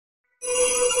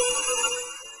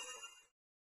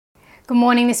Good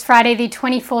morning, this Friday, the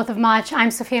 24th of March.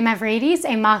 I'm Sophia Mavridis,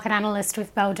 a market analyst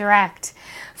with Bell Direct.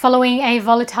 Following a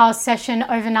volatile session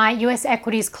overnight, US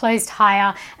equities closed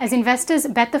higher as investors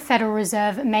bet the Federal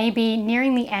Reserve may be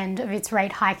nearing the end of its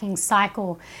rate hiking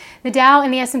cycle. The Dow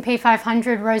and the S&P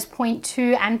 500 rose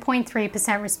 0.2 and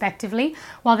 0.3% respectively,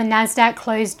 while the Nasdaq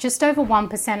closed just over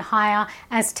 1% higher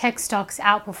as tech stocks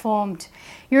outperformed.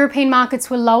 European markets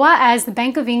were lower as the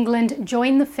Bank of England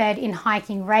joined the Fed in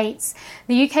hiking rates.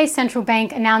 The UK Central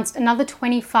Bank announced another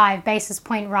 25 basis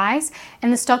point rise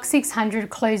and the Stoxx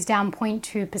 600 closed down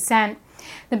 0.2%.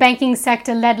 The banking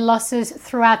sector led losses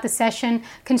throughout the session.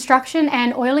 Construction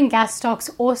and oil and gas stocks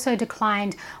also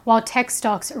declined, while tech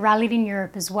stocks rallied in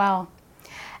Europe as well.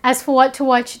 As for what to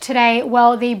watch today,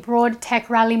 well, the broad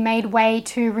tech rally made way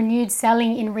to renewed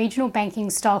selling in regional banking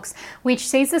stocks, which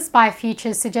sees the SPI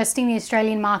futures suggesting the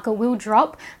Australian market will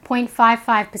drop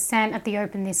 0.55% at the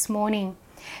open this morning.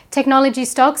 Technology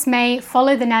stocks may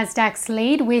follow the Nasdaq's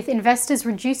lead, with investors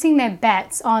reducing their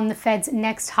bets on the Fed's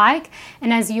next hike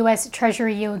and as US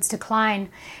Treasury yields decline.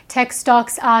 Tech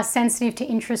stocks are sensitive to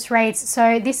interest rates,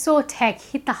 so this saw tech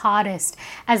hit the hardest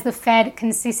as the Fed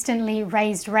consistently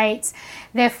raised rates.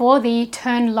 Therefore, the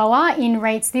turn lower in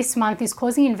rates this month is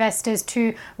causing investors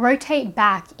to rotate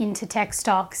back into tech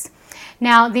stocks.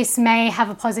 Now, this may have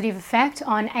a positive effect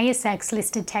on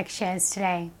ASX-listed tech shares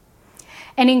today.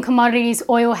 And in commodities,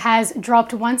 oil has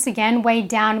dropped once again, weighed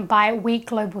down by weak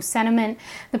global sentiment.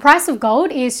 The price of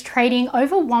gold is trading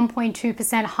over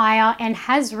 1.2% higher and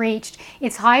has reached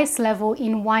its highest level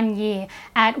in 1 year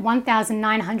at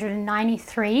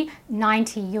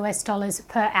 $1,993.90 US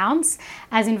per ounce,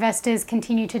 as investors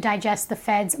continue to digest the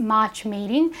Fed's March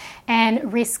meeting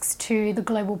and risks to the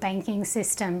global banking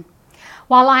system.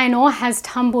 While iron ore has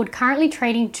tumbled, currently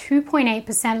trading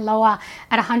 2.8% lower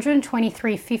at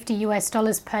 $123.50 US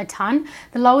per tonne,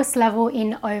 the lowest level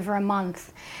in over a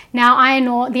month. Now,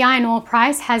 the iron ore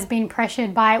price has been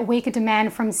pressured by weaker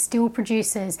demand from steel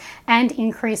producers and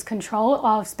increased control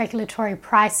of speculatory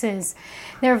prices.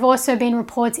 There have also been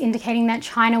reports indicating that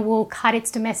China will cut its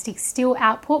domestic steel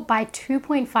output by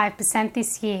 2.5%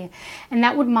 this year, and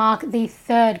that would mark the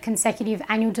third consecutive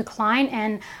annual decline,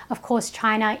 and of course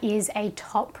China is a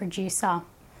top producer.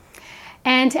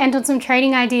 And to end on some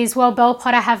trading ideas, well, Bell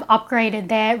Potter have upgraded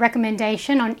their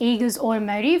recommendation on Eagers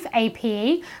Automotive,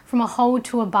 APE, from a hold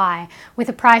to a buy, with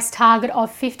a price target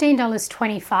of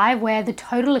 $15.25, where the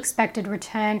total expected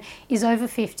return is over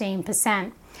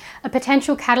 15%. A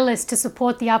potential catalyst to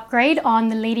support the upgrade on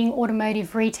the leading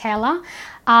automotive retailer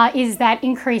is that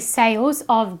increased sales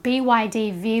of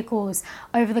BYD vehicles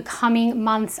over the coming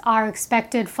months are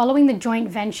expected following the joint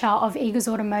venture of Eagers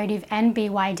Automotive and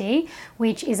BYD,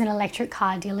 which is an electric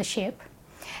car dealership.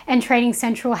 And Trading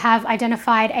Central have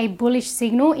identified a bullish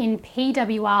signal in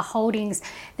PWR Holdings.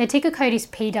 Their ticker code is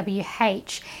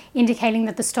PWH, indicating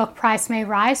that the stock price may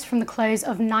rise from the close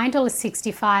of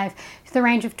 $9.65 to the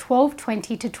range of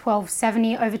 $12.20 to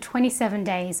 $12.70 over 27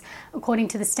 days, according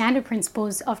to the standard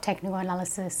principles of technical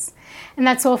analysis. And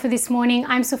that's all for this morning.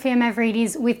 I'm Sophia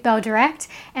Mavridis with Bell Direct,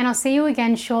 and I'll see you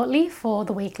again shortly for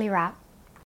the weekly wrap.